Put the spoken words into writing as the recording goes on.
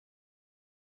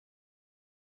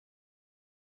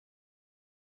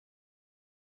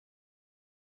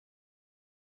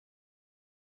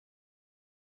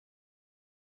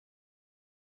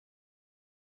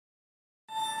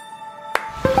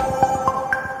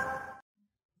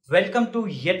Welcome to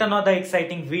yet another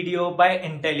exciting video by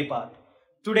Intellipaat.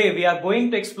 Today we are going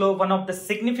to explore one of the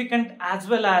significant as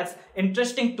well as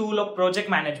interesting tool of project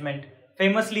management,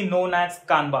 famously known as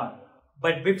Kanban.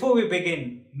 But before we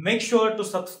begin, make sure to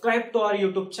subscribe to our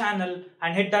YouTube channel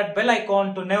and hit that bell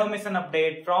icon to never miss an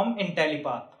update from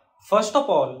Intellipaat. First of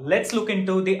all, let's look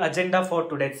into the agenda for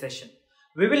today's session.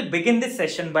 We will begin this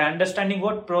session by understanding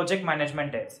what project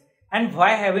management is and why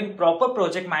having proper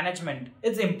project management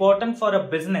is important for a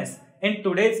business in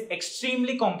today's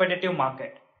extremely competitive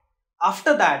market.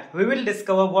 After that, we will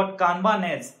discover what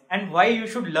Kanban is and why you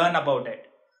should learn about it.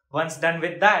 Once done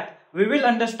with that, we will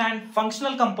understand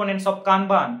functional components of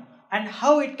Kanban and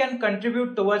how it can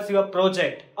contribute towards your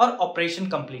project or operation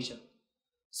completion.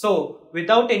 So,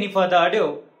 without any further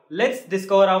ado, let's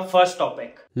discover our first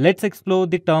topic. Let's explore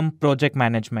the term project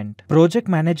management. Project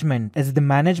management is the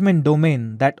management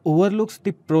domain that overlooks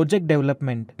the project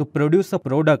development to produce a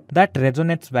product that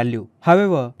resonates value.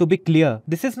 However, to be clear,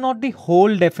 this is not the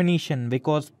whole definition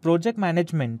because project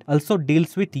management also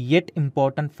deals with yet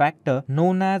important factor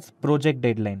known as project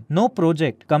deadline. No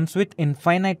project comes with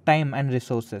infinite time and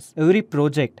resources. Every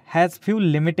project has few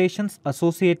limitations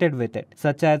associated with it,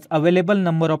 such as available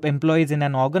number of employees in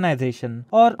an organization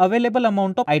or available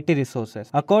amount of IT resources.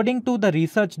 According to the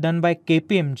research done by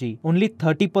KPMG, only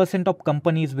 30% of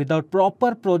companies without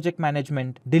proper project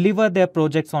management deliver their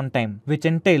projects on time, which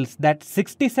entails that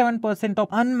 67% of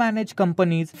unmanaged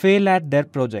companies fail at their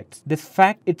projects. This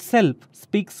fact itself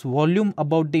speaks volume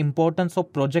about the importance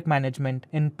of project management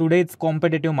in today's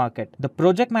competitive market. The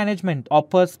project management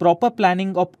offers proper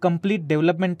planning of complete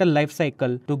developmental life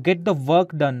cycle to get the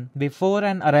work done before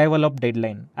an arrival of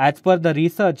deadline. As per the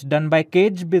research done by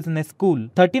Cage Business School,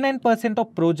 39% of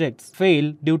projects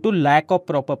fail due to lack of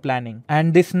proper planning,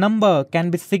 and this number can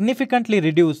be significantly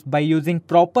reduced by using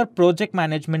proper project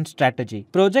management strategy.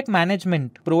 Project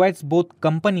management provides both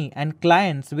company and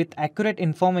clients with accurate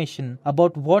information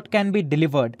about what can be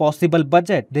delivered, possible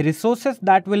budget, the resources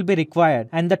that will be required,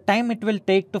 and the time it will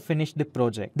take to finish the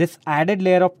project. This added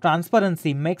layer of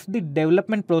transparency makes the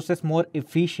development process more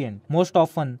efficient. Most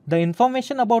often, the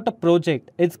information about a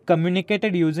project is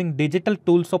communicated using digital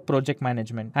tools of project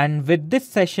management, and with this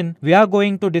session, we are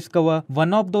going to discover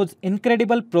one of those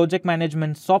incredible project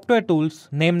management software tools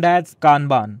named as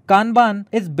Kanban. Kanban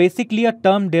is basically a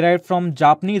term derived from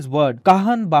Japanese word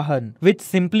Kanban, which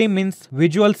simply means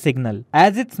visual signal.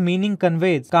 As its meaning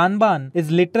conveys, Kanban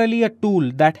is literally a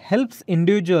tool that helps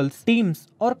individuals, teams,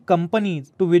 or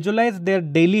companies to visualize their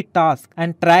daily tasks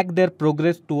and track their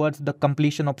progress towards the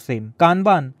completion of same.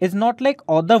 Kanban is not like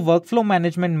other workflow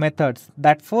management methods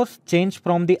that force change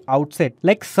from the outset,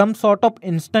 like some sort of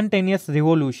instantaneous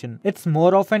revolution. It's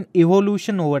more of an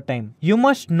evolution over time. You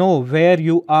must know where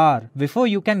you are before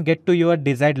you can get to your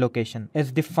desired location.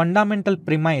 It's the fundamental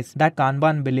premise that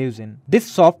Kanban believes in. This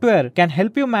software can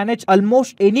help you manage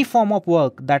almost any form of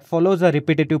work that follows a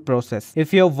repetitive process.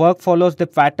 If your work follows the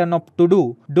pattern of to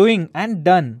do, doing, and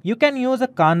done, you can use a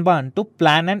Kanban to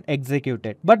plan and execute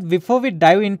it. But before we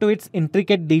dive into its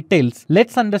intricate details,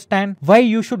 let's understand why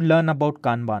you should learn about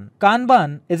Kanban.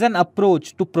 Kanban is an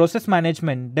approach to process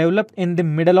management developed in the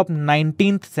middle of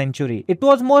 19th century. It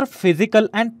was more physical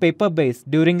and paper-based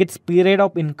during its period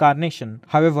of incarnation.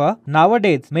 However,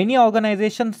 nowadays, many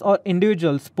organizations or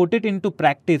individuals put it into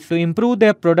practice to improve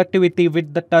their productivity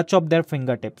with the touch of their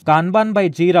fingertips. Kanban by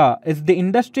Jira is the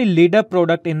industry leader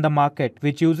product in the market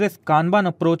which uses Kanban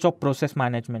approach of process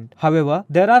management. However,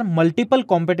 there are multiple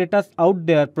competitors out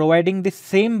there providing the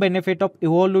same benefit of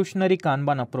evolutionary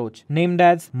Kanban approach, named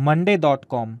as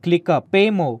Monday.com, ClickUp,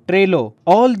 Paymo, Trello.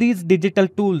 All these digital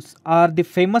tools are the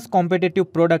famous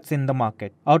competitive products in the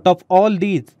market. Out of all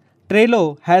these,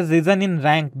 Trello has risen in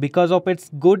rank because of its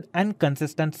good and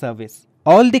consistent service.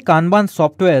 All the Kanban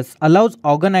softwares allows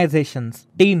organizations,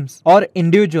 teams, or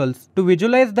individuals to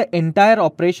visualize the entire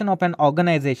operation of an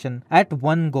organization at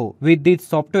one go. With these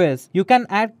softwares, you can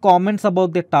add comments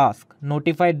about the task,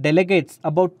 notify delegates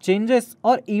about changes,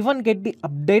 or even get the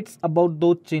updates about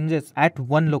those changes at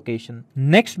one location.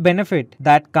 Next benefit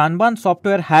that Kanban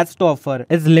software has to offer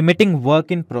is limiting work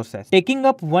in process. Taking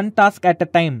up one task at a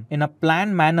time in a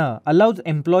planned manner allows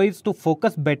employees to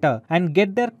focus better and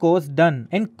get their course done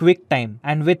in quick time. time,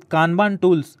 and with Kanban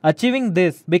tools, achieving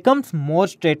this becomes more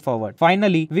straightforward.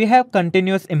 Finally, we have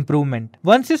continuous improvement.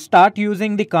 Once you start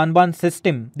using the Kanban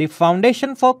system, the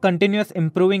foundation for continuous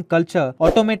improving culture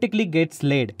automatically gets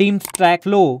laid. Teams track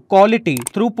flow, quality,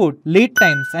 throughput, lead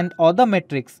times, and other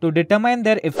metrics to determine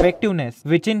their effectiveness,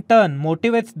 which in turn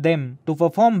motivates them to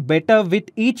perform better with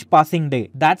each passing day.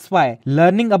 That's why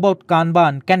learning about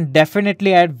Kanban can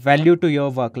definitely add value to your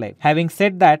work life. Having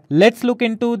said that, let's look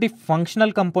into the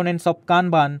functional components of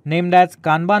Kanban named as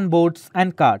Kanban boards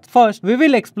and cards. First, we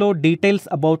will explore details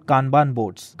about Kanban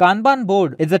boards. Kanban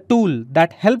board is a tool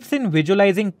that helps in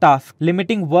visualizing tasks,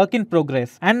 limiting work in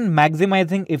progress, and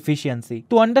maximizing efficiency.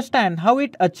 To understand how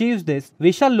it achieves this,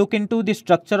 we shall look into the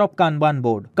structure of Kanban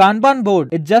board. Kanban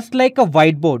board is just like a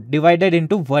whiteboard divided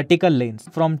into vertical lanes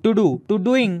from to do, to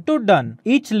doing, to done.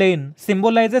 Each lane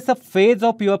symbolizes a phase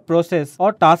of your process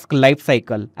or task life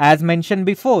cycle. As mentioned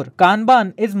before,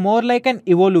 Kanban is more like an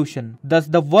evolution. Thus,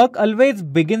 the work always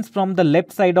begins from the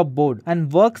left side of board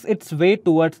and works its way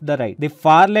towards the right. The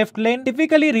far left lane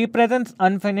typically represents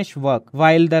unfinished work,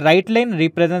 while the right lane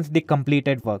represents the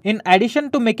completed work. In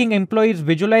addition to making employees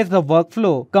visualize the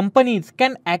workflow, companies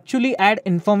can actually add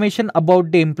information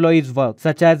about the employee's work,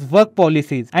 such as work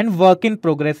policies and work in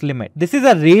progress limit. This is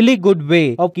a really good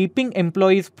way of keeping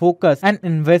employees focused and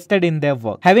invested in their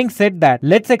work. Having said that,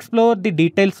 let's explore the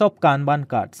details of Kanban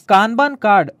cards. Kanban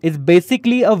card is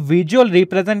basically a visual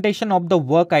representation of the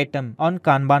work item on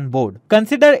Kanban board.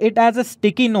 Consider it as a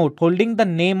sticky note holding the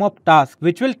name of task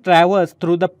which will traverse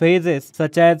through the phases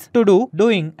such as to do,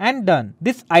 doing, and done.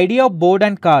 This idea of board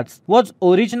and cards was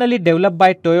originally developed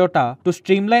by Toyota to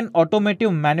streamline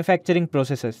automotive manufacturing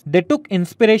processes. They took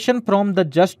inspiration from the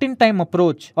just-in-time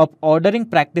approach of ordering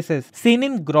practices seen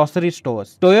in grocery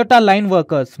stores. Toyota line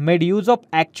workers made use of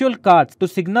actual cards to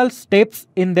signal steps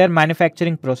in their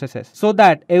manufacturing processes so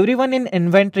that everyone in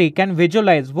inventory can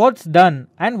visualize what's done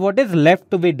and what is left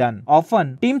to be done.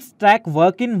 Often, teams track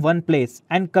work in one place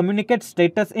and communicate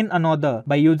status in another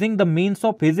by using the means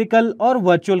of physical or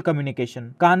virtual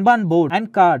communication. Kanban board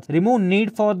and cards remove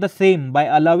need for the same by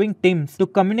allowing teams to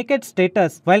communicate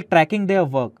status while tracking their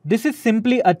work. This is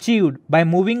simply achieved by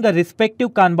moving a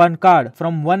respective Kanban card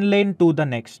from one lane to the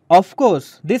next. Of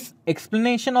course, this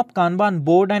explanation of Kanban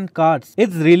board and cards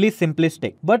is really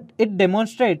simplistic, but it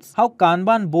demonstrates how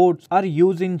Kanban boards are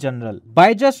used in general.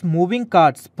 By just moving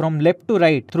cards from left to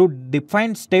right through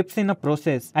defined steps in a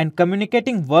process and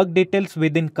communicating work details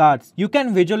within cards, you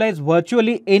can visualize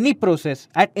virtually any process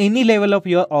at any level of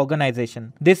your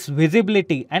organization. This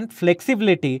visibility and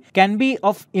flexibility can be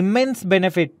of immense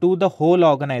benefit to the whole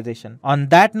organization. On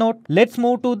that note, let's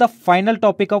move to the final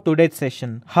topic of today's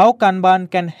session: how Kanban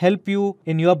can help you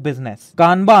in your business.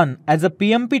 Kanban, as a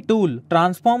PMP tool,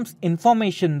 transforms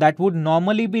information that would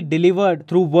normally be delivered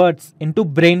through words into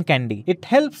brain candy. It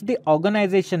helps the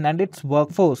organization and its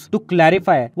workforce to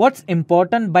clarify what's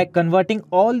important by converting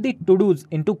all the to-dos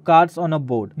into cards on a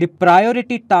board. The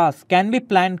priority tasks can be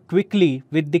planned quickly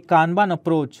with the Kanban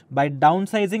approach by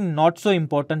downsizing not so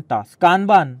important tasks.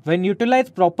 Kanban, when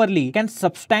utilized properly, can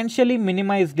substantially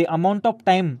minimize the amount of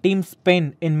time teams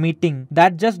spend in meeting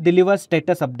that just deliver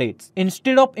status updates.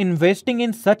 Instead of investing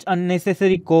in such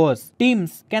unnecessary chores,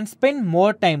 teams can spend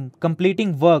more time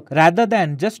completing work rather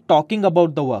than just talking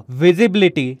about the work.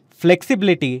 Visibility,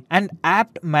 flexibility, and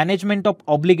apt management of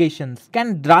obligations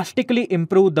can drastically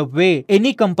improve the way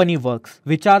any company works,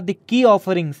 which are the key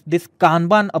offerings this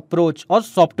Kanban approach or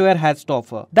software has to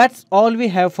offer. That's all we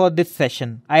have for this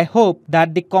session. I hope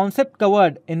that the concept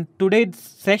covered in today's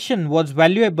session was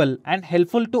valuable and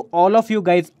helpful to all of you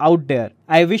guys out there.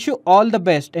 I wish you all the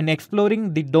best in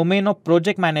exploring the domain of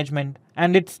project management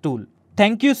and its tool.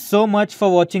 Thank you so much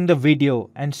for watching the video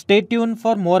and stay tuned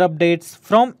for more updates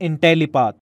from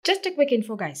Intellipaat. Just a quick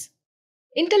info, guys.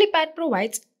 Intellipaat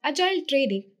provides agile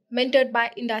training mentored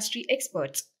by industry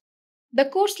experts, the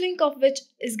course link of which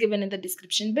is given in the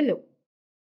description below.